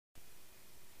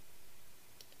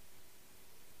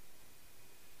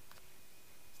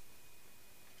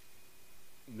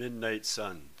Midnight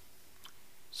Sun.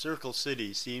 Circle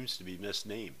City seems to be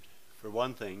misnamed. For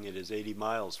one thing, it is 80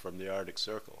 miles from the Arctic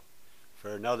Circle.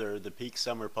 For another, the peak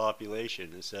summer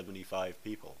population is 75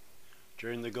 people.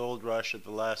 During the gold rush of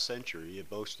the last century, it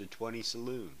boasted 20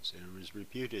 saloons and was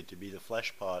reputed to be the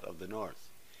flesh pot of the North.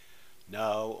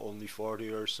 Now, only 40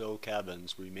 or so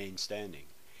cabins remain standing,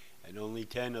 and only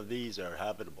 10 of these are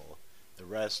habitable, the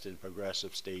rest in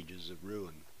progressive stages of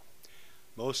ruin.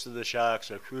 Most of the shacks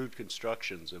are crude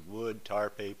constructions of wood, tar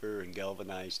paper, and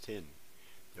galvanized tin.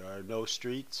 There are no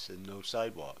streets and no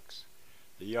sidewalks.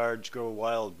 The yards grow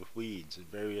wild with weeds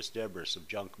and various debris of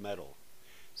junk metal.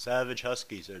 Savage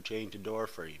huskies are chained to door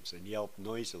frames and yelp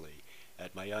noisily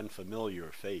at my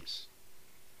unfamiliar face.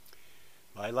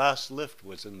 My last lift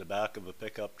was in the back of a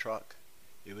pickup truck.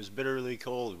 It was bitterly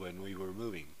cold when we were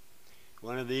moving.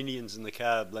 One of the Indians in the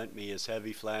cab lent me his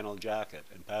heavy flannel jacket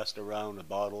and passed around a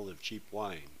bottle of cheap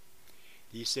wine.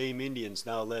 These same Indians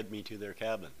now led me to their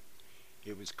cabin.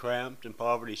 It was cramped and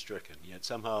poverty-stricken, yet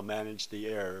somehow managed the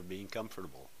air of being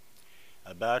comfortable.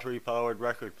 A battery-powered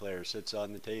record player sits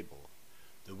on the table.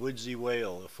 The woodsy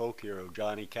wail of folk hero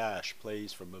Johnny Cash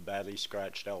plays from a badly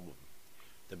scratched album.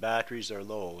 The batteries are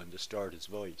low and distort his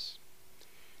voice.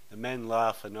 The men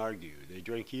laugh and argue. They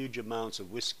drink huge amounts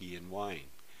of whiskey and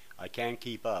wine. I can't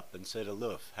keep up and sit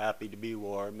aloof, happy to be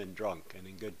warm and drunk and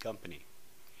in good company.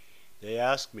 They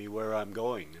ask me where I'm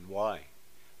going and why.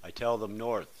 I tell them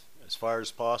north, as far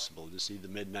as possible, to see the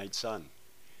midnight sun.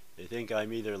 They think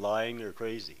I'm either lying or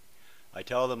crazy. I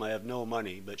tell them I have no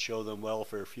money, but show them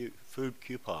welfare food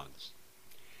coupons.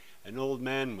 An old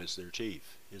man was their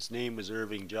chief. His name was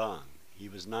Irving John. He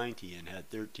was 90 and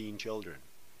had 13 children.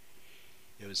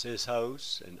 It was his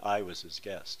house, and I was his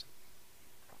guest.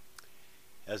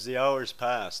 As the hours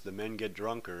pass, the men get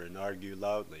drunker and argue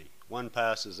loudly. One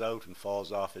passes out and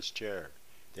falls off his chair.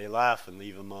 They laugh and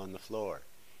leave him on the floor.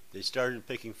 They started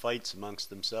picking fights amongst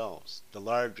themselves. The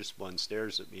largest one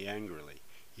stares at me angrily.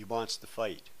 He wants to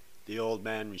fight. The old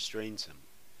man restrains him.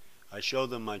 I show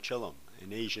them my chillum,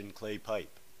 an Asian clay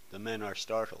pipe. The men are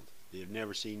startled. They have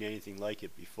never seen anything like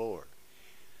it before.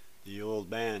 The old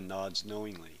man nods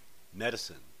knowingly.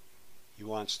 Medicine. He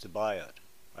wants to buy it.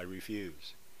 I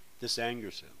refuse. This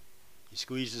angers him. He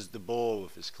squeezes the bowl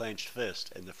with his clenched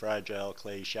fist, and the fragile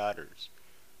clay shatters.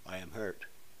 I am hurt.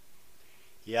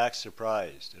 He acts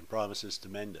surprised and promises to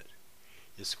mend it.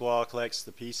 His squaw collects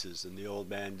the pieces, and the old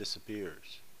man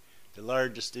disappears. The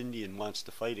largest Indian wants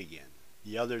to fight again.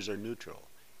 The others are neutral.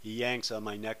 He yanks on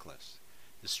my necklace.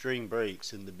 The string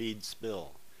breaks and the beads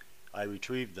spill. I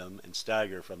retrieve them and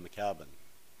stagger from the cabin.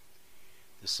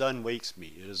 The sun wakes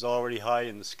me. It is already high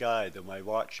in the sky, though my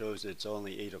watch shows it's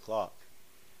only 8 o'clock.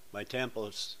 My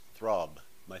temples throb.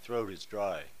 My throat is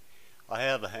dry. I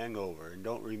have a hangover and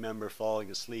don't remember falling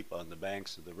asleep on the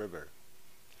banks of the river.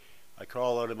 I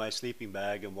crawl out of my sleeping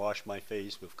bag and wash my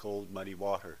face with cold, muddy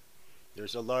water.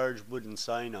 There's a large wooden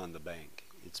sign on the bank.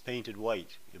 It's painted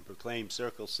white and proclaims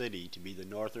Circle City to be the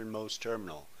northernmost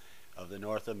terminal of the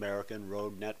North American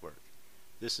road network.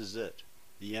 This is it,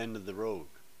 the end of the road.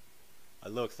 I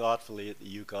look thoughtfully at the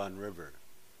Yukon River.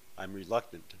 I'm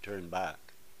reluctant to turn back.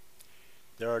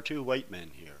 There are 2 white men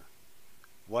here.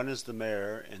 One is the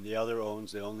mayor, and the other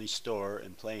owns the only store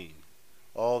and plane.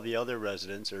 All the other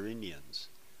residents are Indians.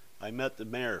 I met the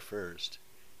mayor first.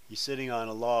 He's sitting on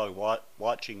a log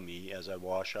watching me as I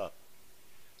wash up.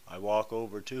 I walk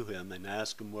over to him and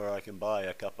ask him where I can buy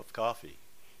a cup of coffee.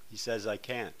 He says I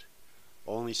can't.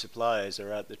 Only supplies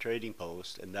are at the trading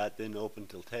post, and that didn't open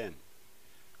till 10.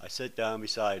 I sit down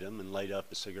beside him and light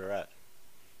up a cigarette.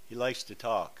 He likes to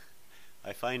talk.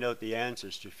 I find out the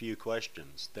answers to a few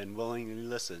questions, then willingly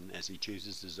listen as he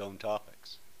chooses his own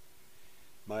topics.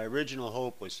 My original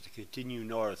hope was to continue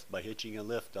north by hitching a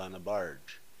lift on a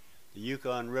barge. The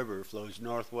Yukon River flows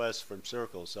northwest from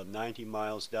Circle some 90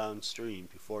 miles downstream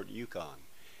to Fort Yukon,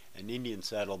 an Indian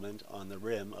settlement on the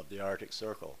rim of the Arctic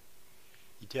Circle.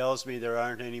 He tells me there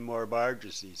aren't any more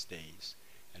barges these days,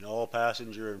 and all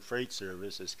passenger and freight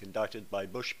service is conducted by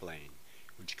bush plane,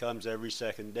 which comes every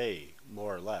second day,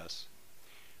 more or less.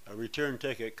 A return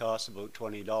ticket costs about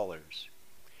 $20.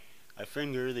 I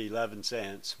finger the 11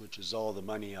 cents, which is all the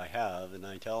money I have, and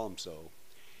I tell him so,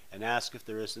 and ask if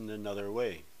there isn't another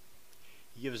way.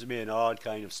 He gives me an odd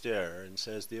kind of stare and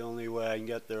says the only way I can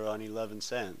get there on 11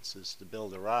 cents is to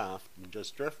build a raft and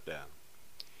just drift down.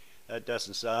 That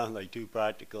doesn't sound like too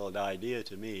practical an idea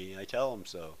to me. I tell him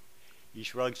so. He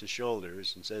shrugs his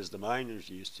shoulders and says the miners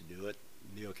used to do it,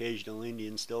 and the occasional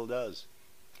Indian still does.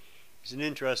 He's an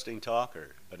interesting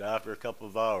talker, but after a couple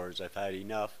of hours I've had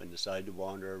enough and decide to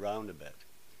wander around a bit.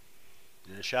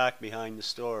 In a shack behind the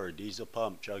store, a diesel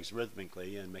pump chugs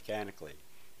rhythmically and mechanically.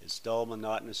 Its dull,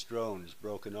 monotonous drone is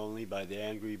broken only by the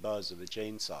angry buzz of a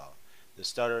chainsaw, the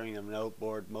stuttering of an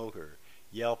outboard motor,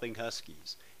 yelping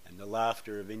huskies, and the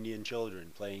laughter of Indian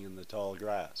children playing in the tall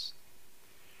grass.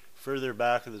 Further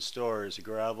back of the store is a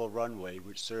gravel runway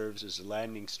which serves as a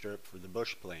landing strip for the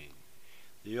bush plane.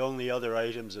 The only other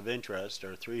items of interest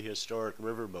are 3 historic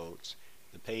riverboats,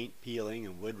 the paint peeling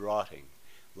and wood rotting,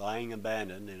 lying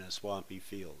abandoned in a swampy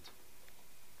field.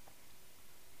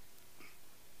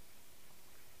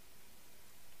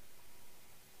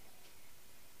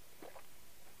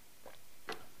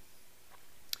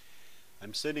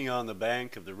 I'm sitting on the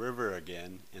bank of the river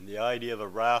again, and the idea of a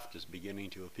raft is beginning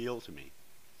to appeal to me.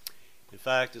 In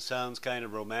fact, it sounds kind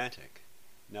of romantic.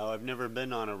 Now, I've never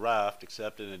been on a raft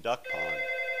except in a duck pond.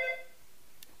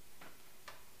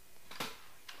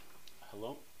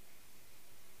 Hello?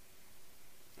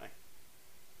 Hi.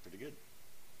 Pretty good.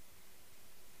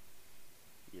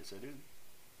 Yes, I do.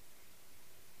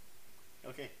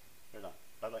 Okay, right on.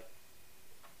 Bye-bye.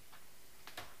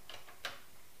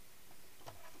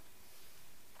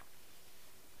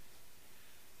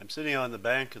 I'm sitting on the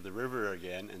bank of the river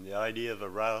again, and the idea of a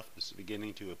raft is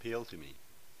beginning to appeal to me.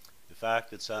 In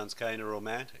fact, it sounds kind of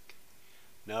romantic.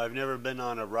 Now, I've never been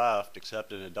on a raft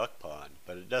except in a duck pond,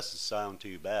 but it doesn't sound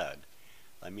too bad.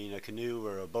 I mean, a canoe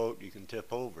or a boat you can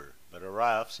tip over, but a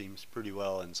raft seems pretty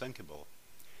well unsinkable.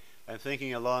 I'm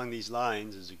thinking along these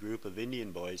lines as a group of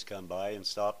Indian boys come by and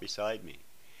stop beside me.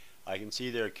 I can see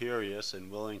they're curious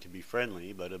and willing to be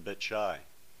friendly, but a bit shy.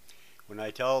 When I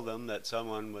tell them that I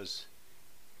was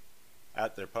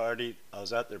at their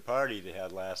party they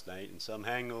had last night and some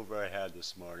hangover I had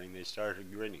this morning, they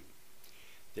started grinning.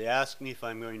 They ask me if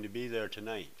I'm going to be there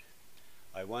tonight.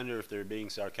 I wonder if they're being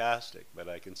sarcastic, but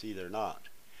I can see they're not.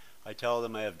 I tell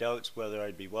them I have doubts whether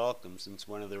I'd be welcome since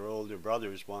one of their older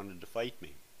brothers wanted to fight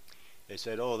me. They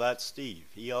said, "Oh, that's Steve.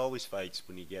 He always fights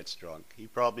when he gets drunk. He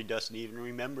probably doesn't even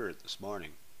remember it this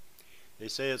morning." They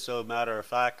say it so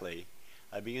matter-of-factly,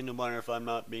 I begin to wonder if I'm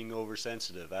not being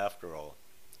oversensitive after all.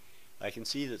 I can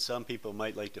see that some people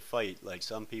might like to fight, like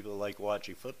some people like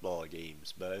watching football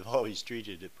games, but I've always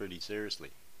treated it pretty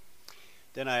seriously.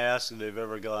 Then I ask if they've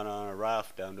ever gone on a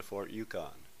raft down to Fort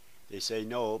Yukon. They say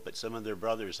no, but some of their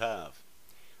brothers have.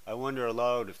 I wonder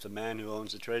aloud if the man who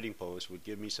owns the trading post would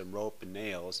give me some rope and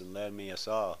nails and lend me a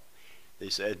saw. They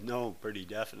said no, pretty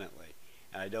definitely,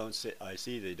 and I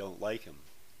see they don't like him.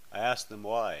 I ask them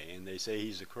why, and they say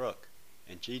he's a crook,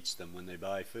 and cheats them when they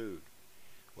buy food.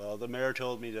 Well, the mayor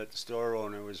told me that the store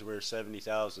owner was worth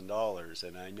 $70,000,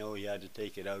 and I know he had to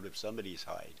take it out of somebody's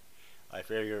hide. I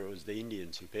figure it was the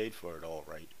Indians who paid for it all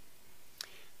right.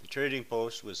 The trading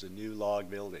post was a new log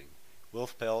building.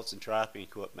 Wolf pelts and trapping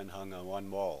equipment hung on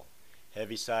one wall.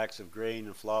 Heavy sacks of grain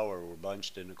and flour were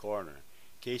bunched in a corner.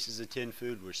 Cases of tinned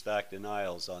food were stacked in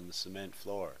aisles on the cement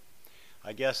floor.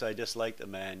 I guess I disliked the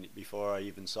man before I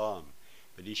even saw him,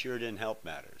 but he sure didn't help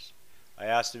matters. I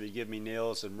asked if he'd give me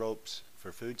nails and ropes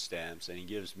for food stamps, and he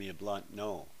gives me a blunt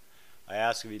no. I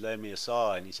ask if he'd lend me a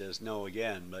saw, and he says no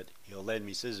again, but he'll lend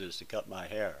me scissors to cut my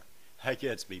hair. That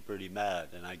gets me pretty mad,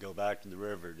 and I go back to the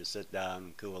river to sit down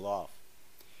and cool off.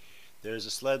 There is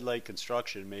a sled-like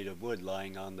construction made of wood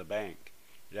lying on the bank.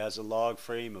 It has a log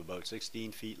frame about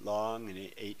 16 feet long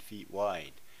and 8 feet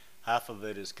wide. Half of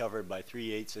it is covered by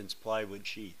 3/8-inch plywood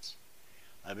sheets.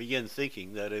 I begin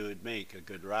thinking that it would make a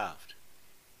good raft.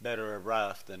 Better a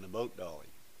raft than a boat dolly.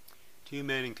 2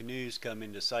 men in canoes come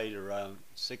into sight around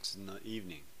 6 in the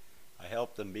evening. I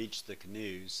help them beach the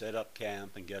canoes, set up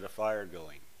camp, and get a fire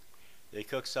going. They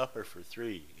cook supper for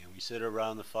 3, and we sit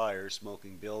around the fire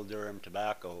smoking Bill Durham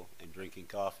tobacco and drinking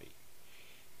coffee.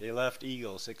 They left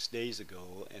Eagle 6 days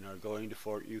ago and are going to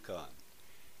Fort Yukon.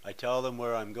 I tell them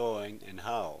where I'm going and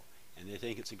how, and they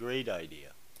think it's a great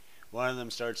idea. One of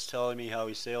them starts telling me how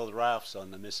he sailed rafts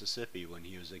on the Mississippi when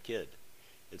he was a kid.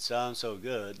 It sounds so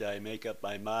good that I make up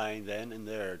my mind then and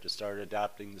there to start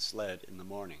adapting the sled in the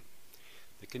morning.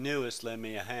 The canoeists lend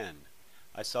me a hand.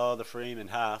 I saw the frame in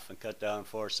half and cut down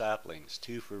 4 saplings,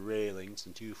 2 for railings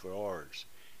and 2 for oars.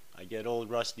 I get old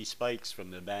rusty spikes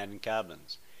from the abandoned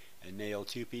cabins and nail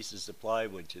 2 pieces of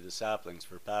plywood to the saplings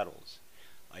for paddles.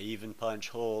 I even punch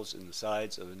holes in the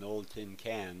sides of an old tin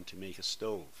can to make a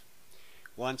stove.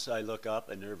 Once I look up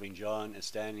and Irving John is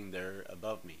standing there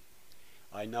above me.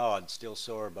 I nod, still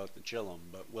sore about the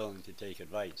chillum, but willing to take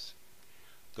advice.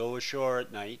 Go ashore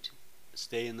at night,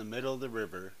 stay in the middle of the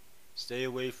river, stay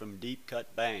away from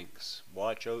deep-cut banks,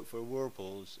 watch out for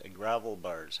whirlpools and gravel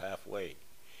bars halfway.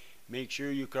 Make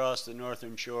sure you cross the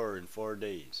northern shore in 4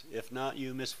 days. If not,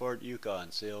 you miss Fort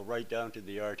Yukon, sail right down to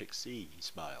the Arctic Sea, he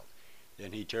smiled.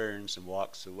 Then he turns and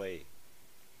walks away.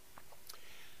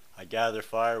 I gather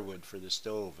firewood for the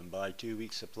stove and buy 2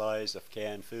 weeks' supplies of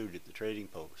canned food at the trading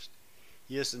post.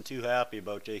 He isn't too happy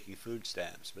about taking food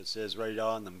stamps, but says right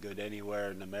on them good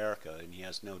anywhere in America and he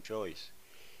has no choice.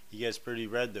 He gets pretty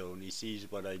red though when he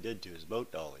sees what I did to his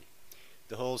boat dolly.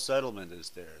 The whole settlement is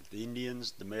there, the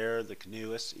Indians, the mayor, the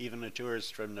canoeists, even a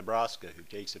tourist from Nebraska who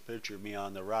takes a picture of me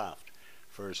on the raft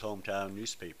for his hometown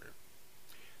newspaper.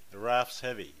 The raft's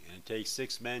heavy, and it takes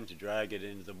 6 men to drag it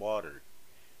into the water.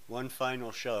 One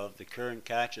final shove, the current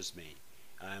catches me,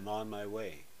 and I am on my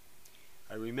way.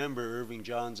 I remember Irving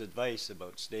John's advice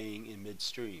about staying in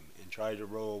midstream and try to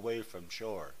row away from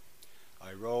shore.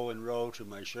 I row and row till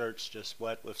my shirt's just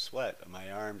wet with sweat and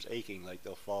my arms aching like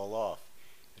they'll fall off,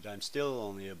 but I'm still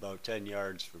only about 10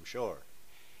 yards from shore.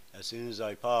 As soon as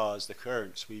I pause, the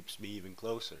current sweeps me even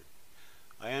closer.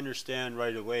 I understand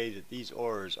right away that these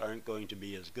oars aren't going to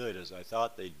be as good as I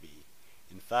thought they'd be.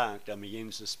 In fact, I'm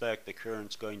beginning to suspect the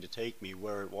current's going to take me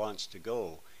where it wants to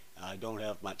go, and I don't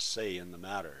have much say in the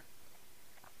matter.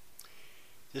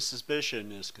 This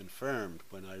suspicion is confirmed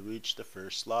when I reach the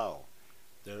first slough.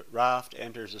 The raft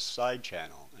enters a side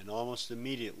channel, and almost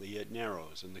immediately it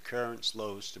narrows, and the current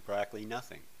slows to practically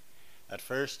nothing. At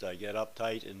first I get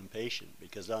uptight and impatient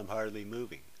because I'm hardly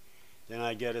moving. Then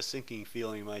I get a sinking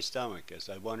feeling in my stomach as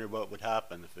I wonder what would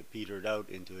happen if it petered out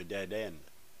into a dead end.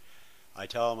 I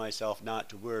tell myself not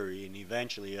to worry, and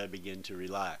eventually I begin to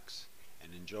relax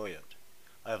and enjoy it.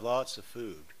 I have lots of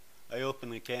food. I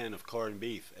open a can of corned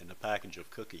beef and a package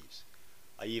of cookies.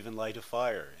 I even light a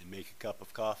fire and make a cup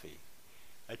of coffee.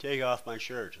 I take off my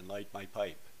shirt and light my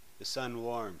pipe. The sun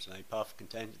warms and I puff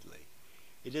contentedly.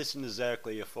 It isn't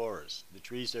exactly a forest. The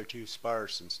trees are too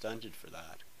sparse and stunted for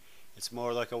that. It's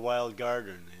more like a wild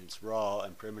garden in its raw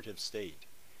and primitive state.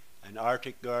 An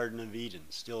Arctic Garden of Eden,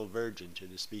 still virgin to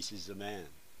the species of man.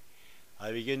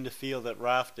 I begin to feel that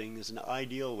rafting is an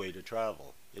ideal way to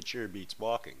travel. It sure beats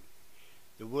walking.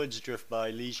 The woods drift by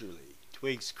leisurely.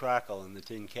 Twigs crackle in the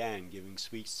tin can, giving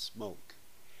sweet smoke.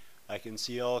 I can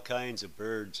see all kinds of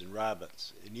birds and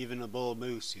rabbits, and even a bull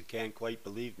moose who can't quite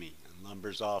believe me and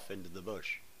lumbers off into the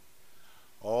bush.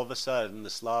 All of a sudden,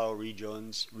 the slough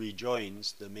rejoins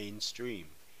the main stream,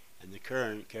 and the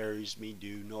current carries me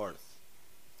due north.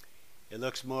 It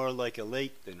looks more like a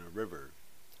lake than a river.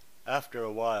 After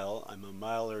a while, I'm a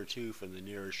mile or two from the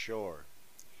nearest shore.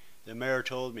 The mayor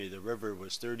told me the river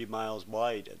was 30 miles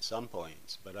wide at some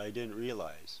points, but I didn't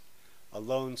realize. A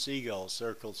lone seagull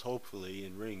circles hopefully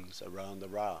in rings around the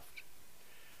raft.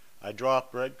 I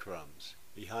drop breadcrumbs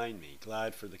behind me,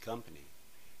 glad for the company.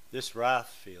 This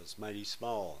raft feels mighty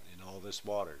small in all this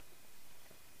water.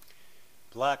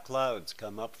 Black clouds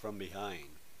come up from behind.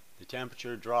 The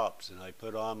temperature drops and I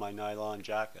put on my nylon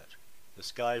jacket. The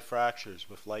sky fractures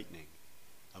with lightning.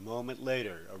 A moment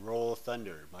later, a roll of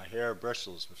thunder. My hair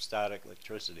bristles with static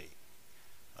electricity.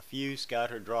 A few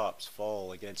scattered drops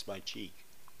fall against my cheek,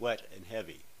 wet and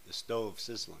heavy, the stove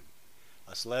sizzling.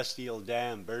 A celestial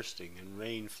dam bursting and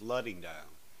rain flooding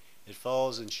down. It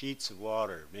falls in sheets of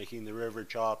water, making the river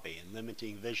choppy and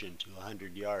limiting vision to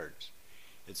 100 yards.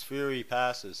 Its fury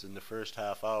passes in the first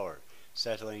half hour,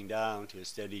 settling down to a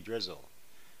steady drizzle.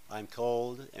 I'm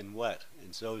cold and wet,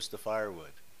 and so's the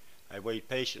firewood. I wait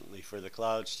patiently for the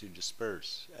clouds to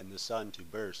disperse and the sun to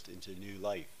burst into new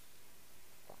life.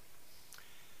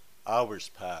 Hours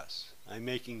pass. I'm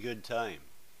making good time.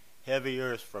 Heavy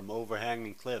earth from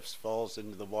overhanging cliffs falls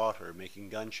into the water, making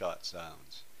gunshot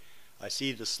sounds. I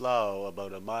see the slough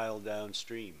about a mile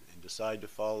downstream and decide to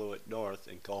follow it north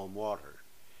in calm water.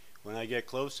 When I get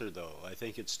closer, though, I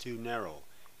think it's too narrow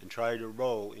and try to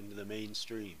row into the main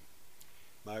stream.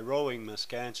 My rowing must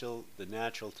cancel the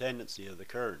natural tendency of the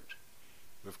current.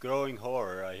 With growing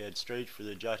horror, I head straight for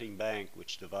the jutting bank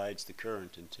which divides the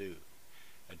current in two.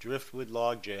 A driftwood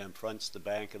logjam fronts the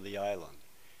bank of the island.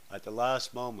 At the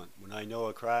last moment, when I know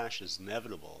a crash is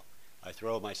inevitable, I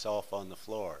throw myself on the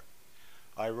floor.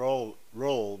 I roll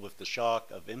with the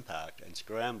shock of impact and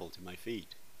scramble to my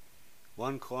feet.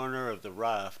 One corner of the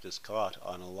raft is caught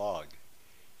on a log.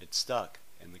 It's stuck,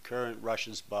 and the current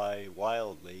rushes by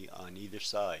wildly on either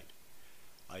side.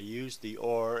 I use the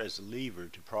oar as a lever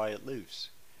to pry it loose.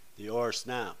 The oar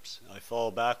snaps. I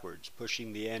fall backwards,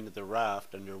 pushing the end of the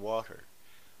raft under water.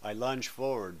 I lunge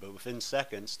forward, but within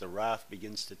seconds the raft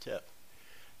begins to tip.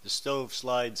 The stove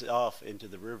slides off into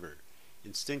the river.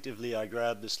 Instinctively I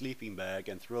grab the sleeping bag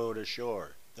and throw it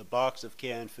ashore. The box of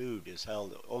canned food is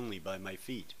held only by my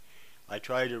feet. I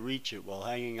try to reach it while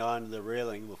hanging on to the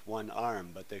railing with one arm,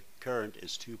 but the current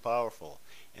is too powerful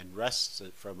and wrests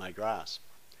it from my grasp.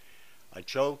 I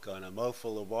choke on a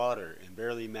mouthful of water and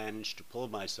barely manage to pull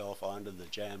myself onto the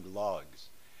jammed logs.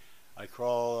 I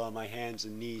crawl on my hands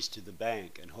and knees to the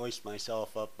bank and hoist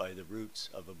myself up by the roots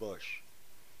of a bush.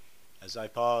 As I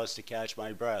pause to catch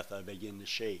my breath, I begin to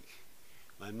shake.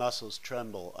 My muscles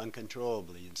tremble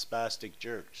uncontrollably in spastic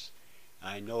jerks.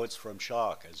 I know it's from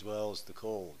shock as well as the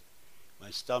cold.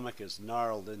 My stomach is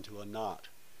gnarled into a knot.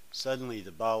 Suddenly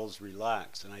the bowels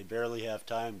relax and I barely have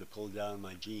time to pull down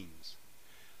my jeans.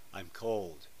 I'm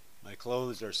cold. My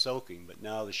clothes are soaking, but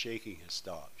now the shaking has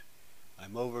stopped.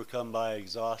 I'm overcome by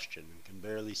exhaustion and can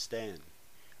barely stand.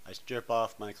 I strip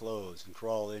off my clothes and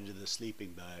crawl into the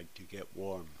sleeping bag to get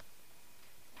warm.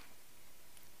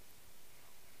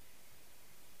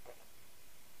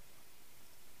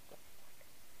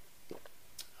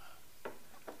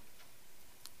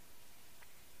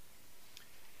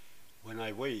 When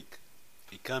I wake,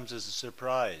 it comes as a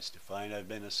surprise to find I've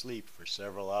been asleep for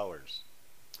several hours.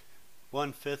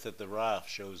 1/5 of the raft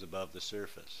shows above the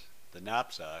surface. The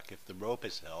knapsack, if the rope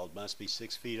is held, must be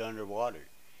 6 feet under water.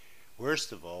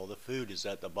 Worst of all, the food is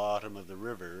at the bottom of the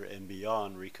river and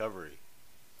beyond recovery.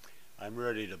 I'm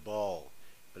ready to bawl,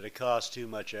 but it costs too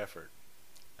much effort.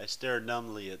 I stare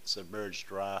numbly at the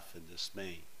submerged raft in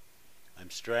dismay.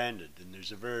 I'm stranded, and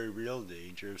there's a very real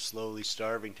danger of slowly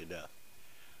starving to death.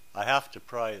 I have to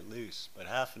pry it loose, but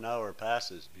half an hour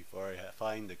passes before I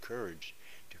find the courage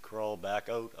to crawl back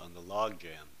out on the log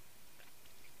jam.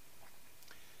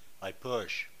 I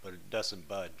push, but it doesn't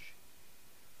budge.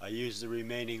 I use the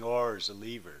remaining oar as a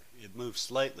lever. It moves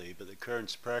slightly, but the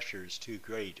current's pressure is too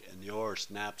great and the oar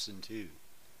snaps in two.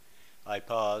 I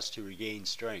pause to regain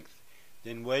strength,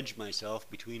 then wedge myself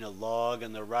between a log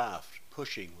and the raft,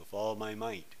 pushing with all my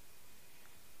might.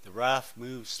 The raft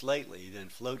moves slightly, then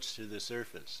floats to the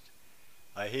surface.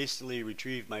 I hastily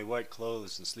retrieve my wet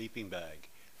clothes and sleeping bag,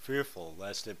 fearful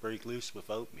lest it break loose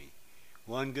without me.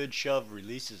 One good shove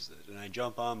releases it, and I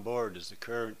jump on board as the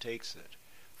current takes it.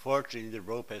 Fortunately, the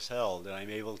rope has held, and I'm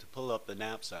able to pull up the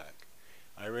knapsack.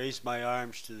 I raise my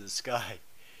arms to the sky,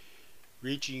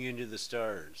 reaching into the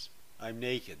stars. I'm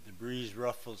naked. The breeze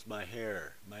ruffles my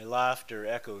hair. My laughter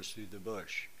echoes through the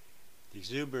bush. The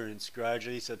exuberance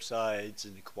gradually subsides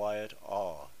into quiet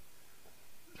awe.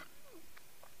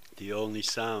 The only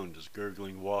sound is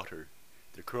gurgling water,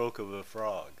 the croak of a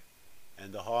frog,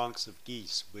 and the honks of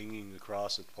geese winging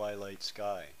across a twilight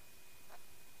sky.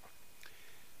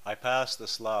 I pass the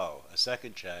slough, a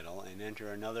second channel, and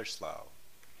enter another slough.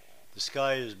 The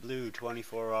sky is blue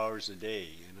 24 hours a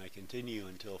day, and I continue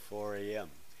until 4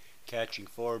 a.m., catching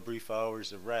 4 brief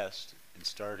hours of rest, and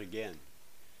start again.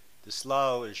 The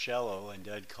slough is shallow and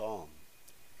dead calm.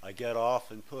 I get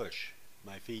off and push,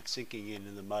 my feet sinking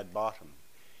into the mud bottom,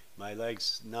 my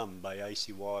legs numbed by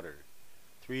icy water.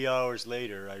 3 hours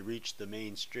later I reach the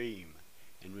main stream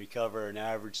and recover an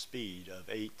average speed of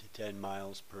 8 to 10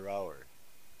 miles per hour.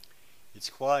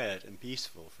 It's quiet and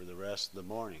peaceful for the rest of the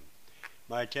morning.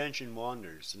 My attention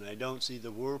wanders, and I don't see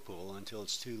the whirlpool until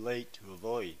it's too late to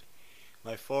avoid.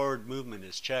 My forward movement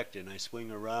is checked and I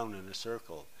swing around in a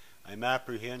circle. I'm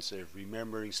apprehensive,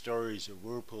 remembering stories of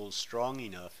whirlpools strong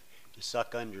enough to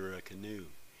suck under a canoe.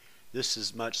 This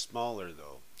is much smaller,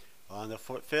 though. On the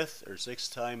 5th or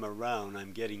 6th time around,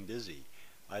 I'm getting dizzy.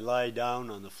 I lie down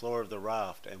on the floor of the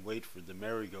raft and wait for the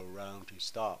merry-go-round to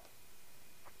stop.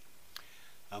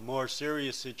 A more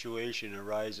serious situation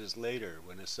arises later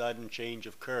when a sudden change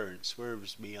of current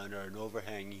swerves me under an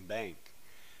overhanging bank.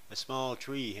 A small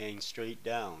tree hangs straight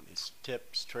down, its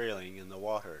tips trailing in the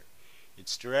water.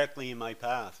 It's directly in my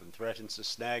path and threatens to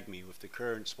snag me with the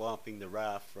current swamping the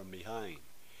raft from behind.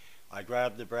 I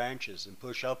grab the branches and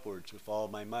push upwards with all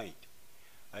my might.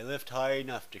 I lift high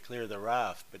enough to clear the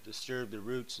raft, but disturb the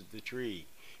roots of the tree,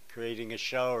 creating a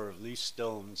shower of loose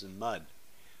stones and mud.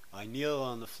 I kneel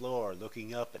on the floor,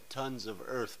 looking up at tons of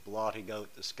earth blotting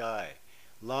out the sky.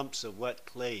 Lumps of wet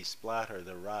clay splatter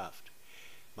the raft.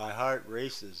 My heart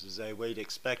races as I wait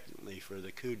expectantly for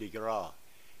the coup de grace.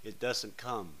 It doesn't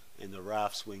come, and the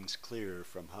raft swings clear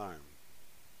from harm.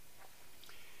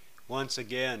 Once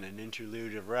again an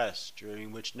interlude of rest,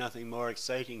 during which nothing more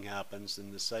exciting happens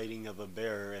than the sighting of a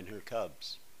bear and her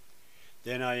cubs.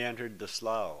 Then I entered a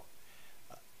slough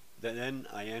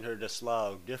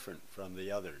different from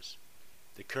the others.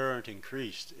 The current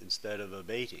increased instead of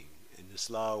abating, and the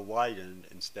slough widened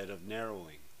instead of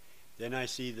narrowing. Then I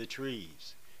see the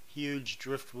trees, huge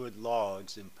driftwood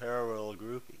logs in parallel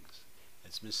groupings,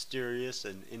 as mysterious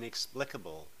and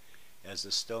inexplicable as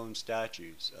the stone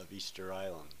statues of Easter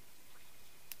Island.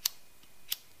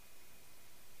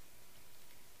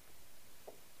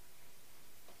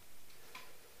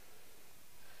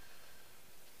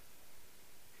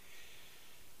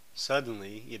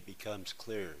 Suddenly it becomes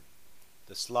clear.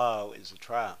 The slough is a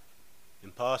trap.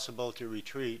 Impossible to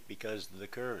retreat because of the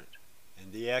current,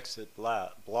 and the exit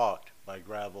blocked by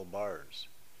gravel bars.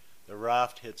 The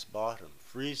raft hits bottom,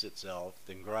 frees itself,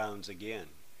 then grounds again.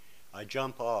 I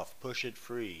jump off, push it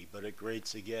free, but it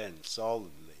grates again,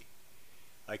 solidly.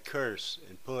 I curse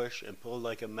and push and pull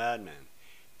like a madman,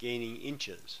 gaining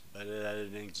inches, but at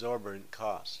an exorbitant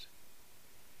cost.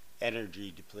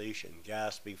 Energy depletion,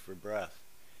 gasping for breath.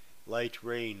 Light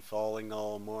rain falling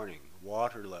all morning.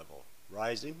 Water level,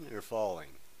 rising or falling?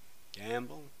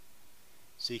 Gamble?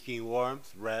 Seeking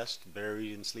warmth, rest,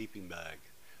 buried in sleeping bag.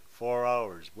 4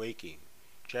 hours, waking,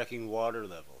 checking water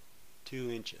level,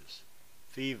 2 inches.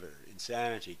 Fever,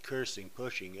 insanity, cursing,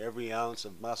 pushing, every ounce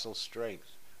of muscle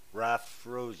strength. Raft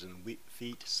frozen,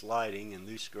 feet sliding in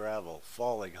loose gravel,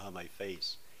 falling on my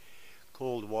face.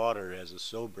 Cold water has a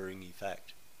sobering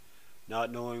effect.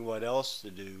 Not knowing what else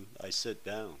to do, I sit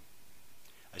down.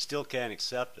 I still can't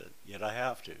accept it, yet I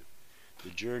have to. The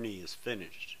journey is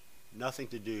finished. Nothing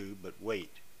to do but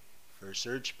wait. For a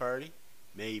search party?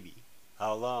 Maybe.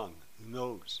 How long? Who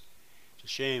knows? It's a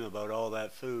shame about all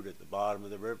that food at the bottom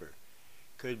of the river.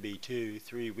 Could be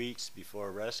 2-3 weeks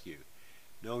before rescue.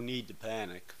 No need to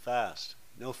panic. Fast.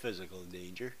 No physical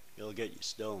danger. It'll get you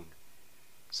stoned.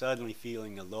 Suddenly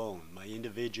feeling alone, my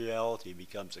individuality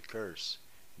becomes a curse.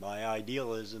 My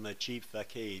idealism a cheap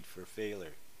facade for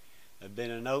failure. I've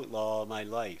been an outlaw all my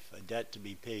life, a debt to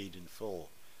be paid in full.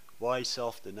 Why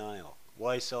self-denial?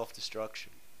 Why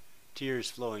self-destruction?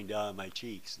 Tears flowing down my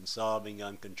cheeks and sobbing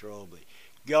uncontrollably.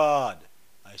 God!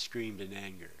 I screamed in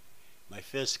anger, my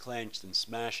fist clenched and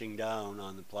smashing down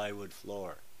on the plywood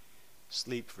floor.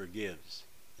 Sleep forgives.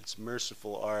 Its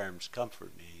merciful arms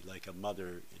comfort me like a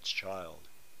mother its child.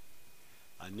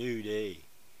 A new day.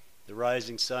 The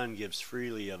rising sun gives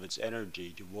freely of its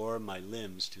energy to warm my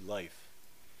limbs to life.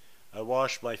 I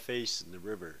wash my face in the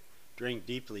river, drink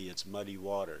deeply its muddy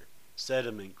water,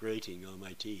 sediment grating on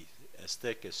my teeth, as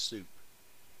thick as soup.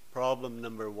 Problem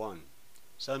number 1.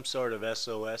 Some sort of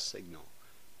SOS signal,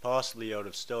 possibly out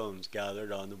of stones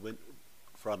gathered on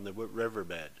from the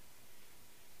riverbed.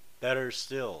 Better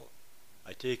still,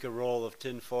 I take a roll of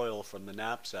tin foil from the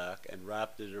knapsack and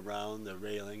wrap it around the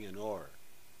railing and oar.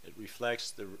 It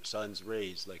reflects the sun's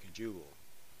rays like a jewel.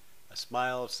 A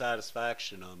smile of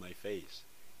satisfaction on my face.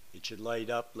 It should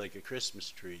light up like a Christmas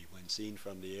tree when seen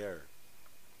from the air.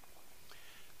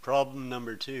 Problem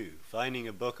number 2. Finding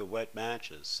a book of wet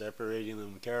matches, separating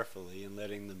them carefully and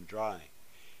letting them dry.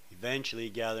 Eventually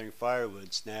gathering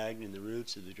firewood snagged in the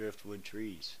roots of the driftwood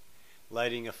trees.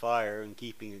 Lighting a fire and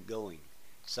keeping it going.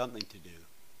 Something to do.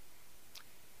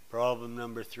 Problem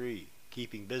number 3.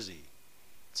 Keeping busy.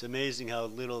 It's amazing how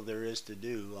little there is to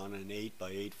do on an 8 by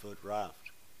 8 foot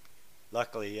raft.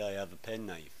 Luckily I have a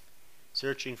penknife.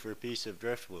 Searching for a piece of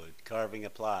driftwood, carving a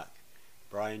plaque.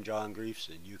 Brian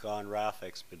Grieveson, Yukon River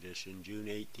Expedition, June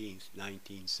 18,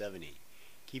 1970.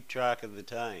 Keep track of the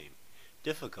time.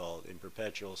 Difficult in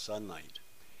perpetual sunlight.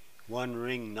 1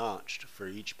 ring notched for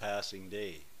each passing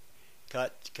day.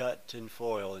 Cut tin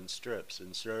foil in strips,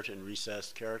 insert in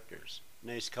recessed characters.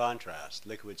 Nice contrast,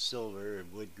 liquid silver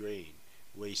and wood grain.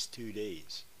 Waste 2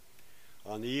 days.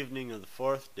 On the evening of the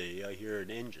 4th day I hear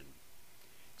an engine.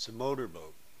 It's a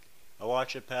motorboat. I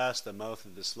watch it pass the mouth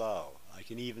of the slough. I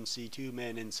can even see 2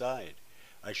 men inside.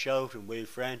 I shout and wave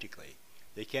frantically.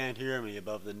 They can't hear me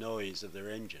above the noise of their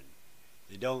engine.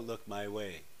 They don't look my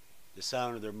way. The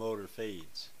sound of their motor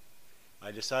fades.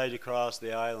 I decide to cross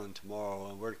the island tomorrow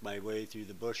and work my way through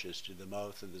the bushes to the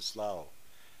mouth of the slough.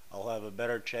 I'll have a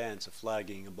better chance of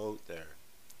flagging a boat there.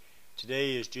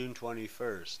 Today is June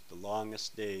 21st, the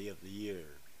longest day of the year.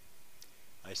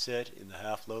 I sit in the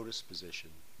half-lotus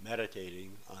position,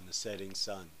 meditating on the setting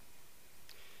sun.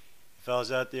 If I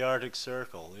was at the Arctic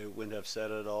Circle, it wouldn't have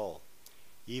set at all.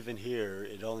 Even here,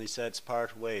 it only sets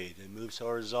part way, then moves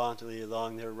horizontally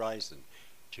along the horizon,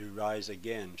 to rise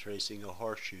again, tracing a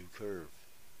horseshoe curve.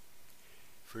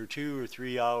 For 2 or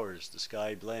 3 hours, the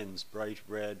sky blends bright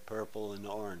red, purple, and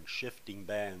orange, shifting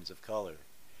bands of color.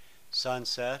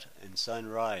 Sunset and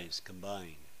sunrise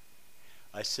combined.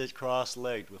 I sit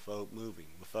cross-legged without moving,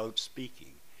 without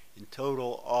speaking, in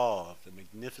total awe of the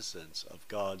magnificence of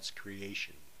God's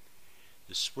creation.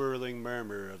 The swirling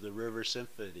murmur of the river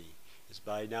symphony is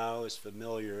by now as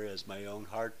familiar as my own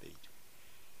heartbeat.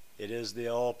 It is the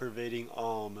all-pervading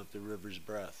aum of the river's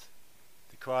breath.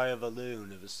 The cry of a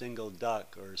loon, of a single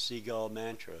duck, or a seagull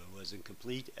mantra was in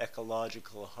complete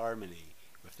ecological harmony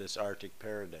with this Arctic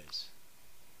paradise.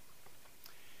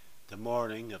 The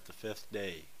morning of the 5th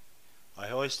day. I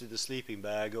hoisted the sleeping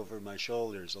bag over my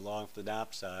shoulders along with the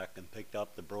knapsack and picked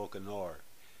up the broken oar.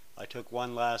 I took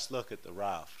one last look at the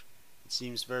raft. It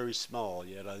seems very small,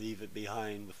 yet I leave it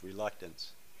behind with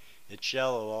reluctance. It's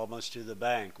shallow almost to the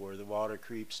bank where the water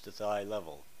creeps to thigh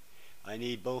level. I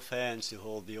need both hands to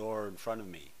hold the oar in front of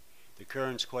me. The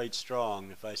current's quite strong.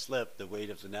 If I slip, the weight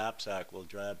of the knapsack will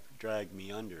drag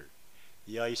me under.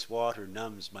 The ice water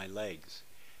numbs my legs.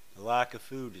 The lack of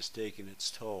food has taken its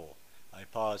toll. I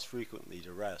pause frequently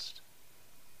to rest.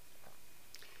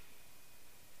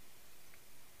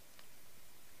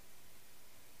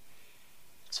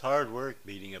 It's hard work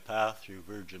beating a path through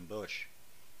virgin bush.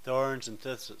 Thorns and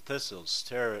thistles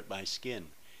tear at my skin,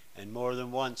 and more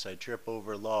than once I trip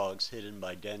over logs hidden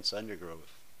by dense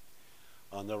undergrowth.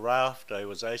 On the raft I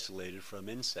was isolated from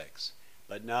insects,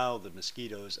 but now the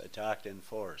mosquitoes attacked in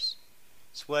force.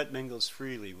 Sweat mingles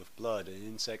freely with blood and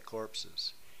insect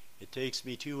corpses. It takes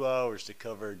me 2 hours to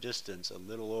cover a distance a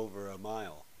little over a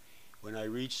mile, when I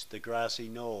reach the grassy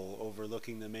knoll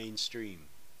overlooking the main stream.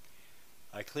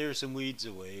 I clear some weeds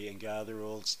away and gather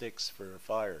old sticks for a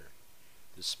fire.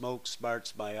 The smoke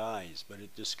smarts my eyes, but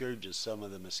it discourages some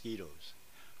of the mosquitoes.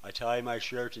 I tie my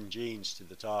shirt and jeans to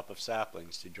the top of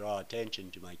saplings to draw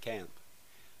attention to my camp.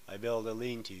 I build a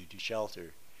lean-to to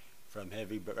shelter from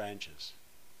heavy branches.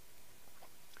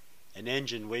 An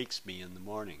engine wakes me in the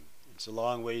morning. It's a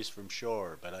long ways from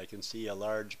shore, but I can see a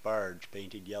large barge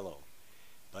painted yellow.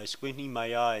 By squinting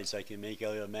my eyes, I can make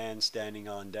out a man standing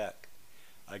on deck.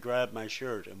 I grab my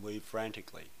shirt and wave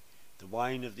frantically. The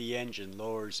whine of the engine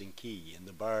lowers in key, and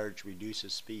the barge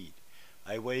reduces speed.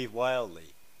 I wave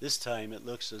wildly. This time it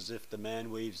looks as if the man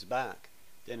waves back.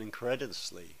 Then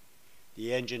incredulously,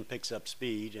 the engine picks up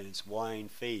speed, and its whine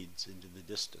fades into the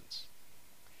distance.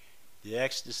 The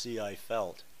ecstasy I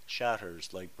felt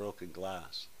shatters like broken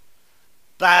glass.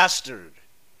 "Bastard!"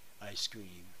 I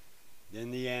scream.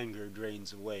 Then the anger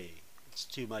drains away. It's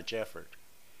too much effort.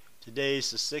 Today's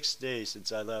the 6th day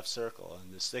since I left Circle,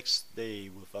 and the 6th day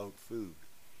without food.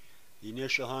 The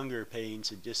initial hunger pains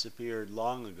had disappeared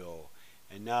long ago,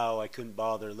 and now I couldn't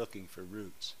bother looking for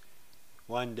roots.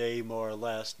 One day more or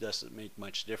less doesn't make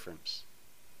much difference.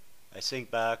 I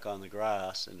sink back on the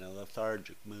grass in a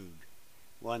lethargic mood.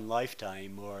 One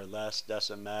lifetime more or less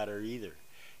doesn't matter either,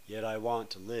 yet I want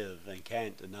to live and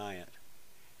can't deny it.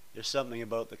 There's something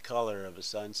about the color of a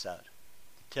sunset,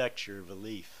 the texture of a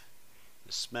leaf,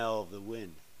 the smell of the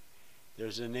wind.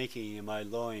 There's an aching in my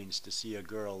loins to see a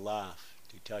girl laugh,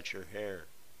 to touch her hair.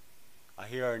 I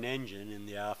hear an engine in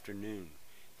the afternoon.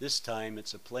 This time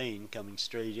it's a plane coming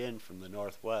straight in from the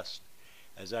northwest.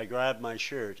 As I grab my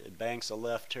shirt, it banks a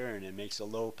left turn and makes a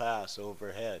low pass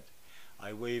overhead.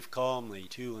 I wave calmly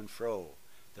to and fro.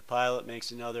 The pilot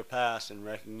makes another pass in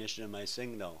recognition of my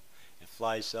signal and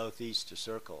flies southeast to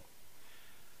Circle.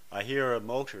 I hear a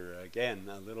motor again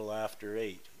a little after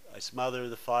 8. I smother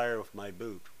the fire with my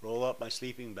boot, roll up my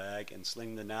sleeping bag, and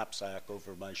sling the knapsack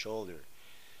over my shoulder.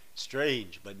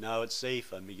 Strange, but now it's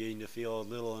safe. I'm beginning to feel a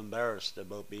little embarrassed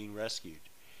about being rescued.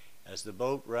 As the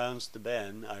boat rounds the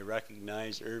bend, I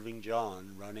recognize Irving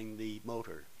John running the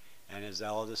motor and his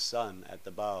eldest son at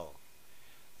the bow.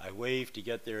 I wave to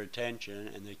get their attention,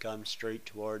 and they come straight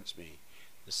towards me.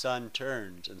 The son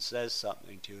turns and says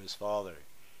something to his father.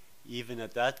 Even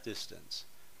at that distance,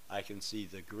 I can see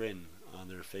the grin on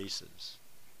their faces.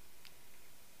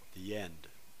 The end.